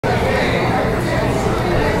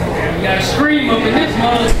We got a scream up in this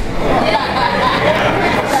mug.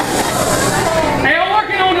 Hey, I'm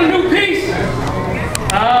working on a new piece.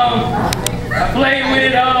 I played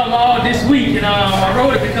with it all this week, and I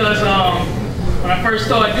wrote it because when I first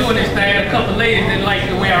started doing this thing, a couple ladies didn't like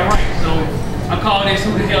the way I write, so I call this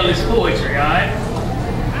 "Who the Hell Is Poetry?" All right?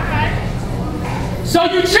 So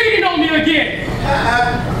you cheated on me again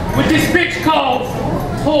with this bitch called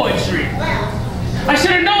poetry. I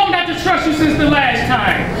should have known not to trust you since the last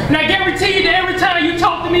time. And I guarantee you that every time you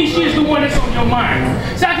talk to me, she is the one that's on your mind.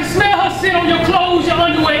 So I can smell her scent on your clothes, your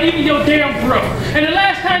underwear, even your damn breath. And the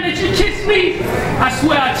last time that you kissed me, I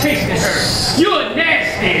swear I tasted her. You're a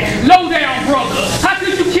nasty, low-down brother. How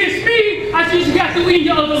could you kiss me? I just got to eat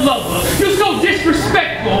your other lover. You're so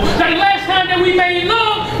disrespectful. Now the last time that we made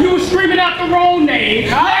love, you were screaming out the wrong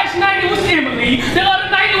name. Last night it was Emily. The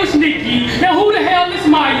other night it was Nikki. Now who the hell is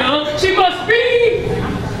Maya? She must be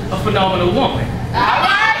a phenomenal woman.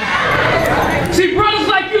 See, brothers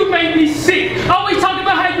like you make me sick. Always talking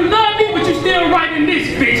about how you love me, but you still writing this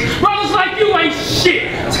bitch. Brothers like you ain't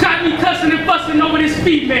shit. It's got me cussing and fussing over this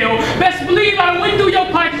female. Best believe I went through your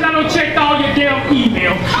pockets, I done checked all your damn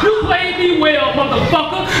emails. You played me well,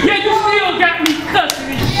 motherfucker. Yeah, you still got me cussing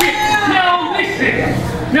and shit. Now listen.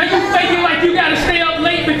 Now you faking like you gotta stay up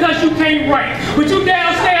late because you can't write. But you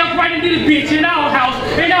downstairs writing to this bitch in our house,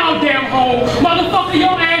 in our damn home. Motherfucker,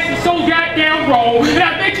 your ass is so goddamn wrong. And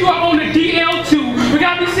I bet you are on the DL2. We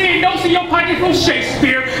got me seeing notes in your pocket from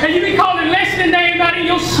Shakespeare. And you be calling Lester name out in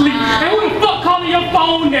your sleep. And who the fuck calling your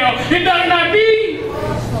phone now? It better not be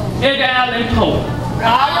Edgar Allan Poe.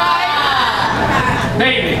 Alright.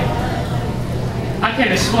 Baby, I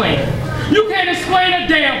can't explain. You can't explain a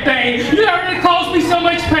damn thing. You already caused me so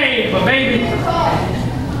much pain. But baby,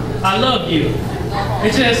 I love you.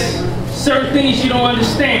 It's just certain things you don't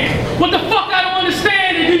understand. What the fuck I don't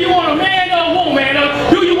understand is, do you want a man or a woman? Or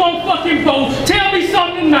do you want fucking both? Tell me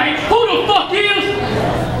something tonight. Who the fuck is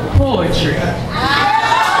poetry?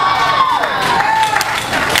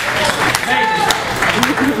 Baby,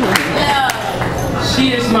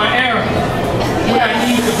 she is my air when I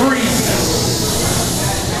need to breathe.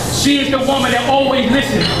 She is the woman that always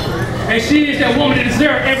listens. And she is that woman that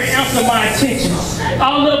deserves every ounce of my attention.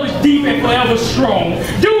 Our love is deep and forever strong.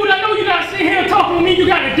 Dude, I know you're not sitting here talking to me. You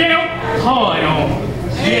got a damn hard on.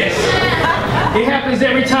 Yes. It happens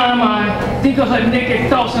every time I think of her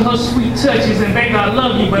naked thoughts and her sweet touches. And baby, I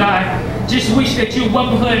love you, but I just wish that you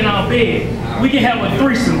welcome her in our bed. We can have a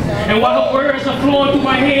threesome. And while her words are flowing through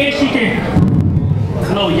my head, she can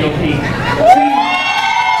blow your head. See?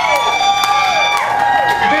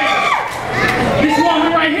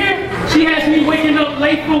 She has me waking up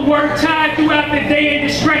late for work, tired throughout the day and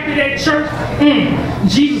distracted at church.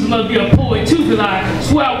 Jesus must be a poet too, because I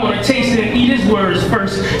swear I want to taste it and eat his words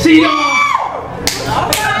first. See, dude,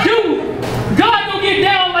 God don't get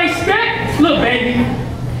down like that. Look, baby,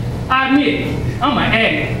 I admit it, I'm an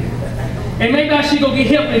addict. And maybe I should go get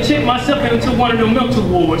help and check myself into one of the mental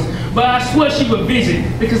wards. But I swear she would visit,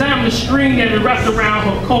 because I am the string that is wrapped around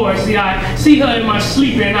her cord. See, I see her in my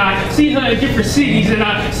sleep, and I see her in different cities, and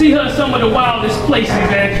I see her in some of the wildest places.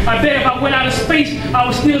 And I bet if I went out of space, I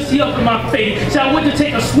would still see her in my face. So I went to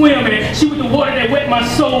take a swim, and she was the water that wet my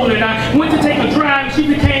soul. And I went to take a drive, and she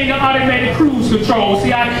became the automatic cruise control.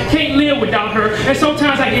 See, I can't live without her. And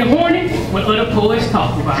sometimes I get horny when other poets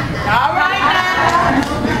talk about her. All right now.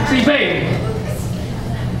 See, baby,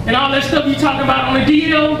 and all that stuff you talk about on the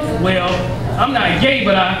DL, well, I'm not gay,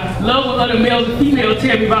 but I love what other males and females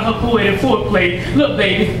tell me about her poetic foreplay. Look,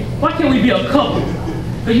 baby, why can't we be a couple?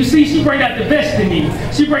 Because you see, she bring out the best in me.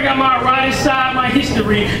 She bring out my erotic side, my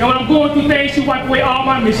history. And when I'm going through things, she wipe away all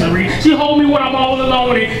my misery. She hold me when I'm all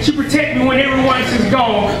alone, and she protect me when everyone else is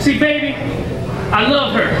gone. See, baby, I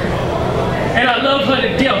love her. And I love her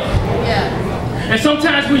to death. Yeah. And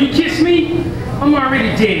sometimes when you kiss me, I'm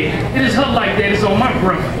already dead. It is her like that, it's on my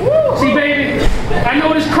breath. See, baby, I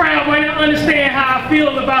know this crowd might not understand how I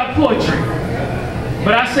feel about poetry.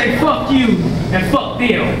 But I say fuck you and fuck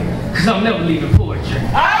them, because I'm never leaving poetry.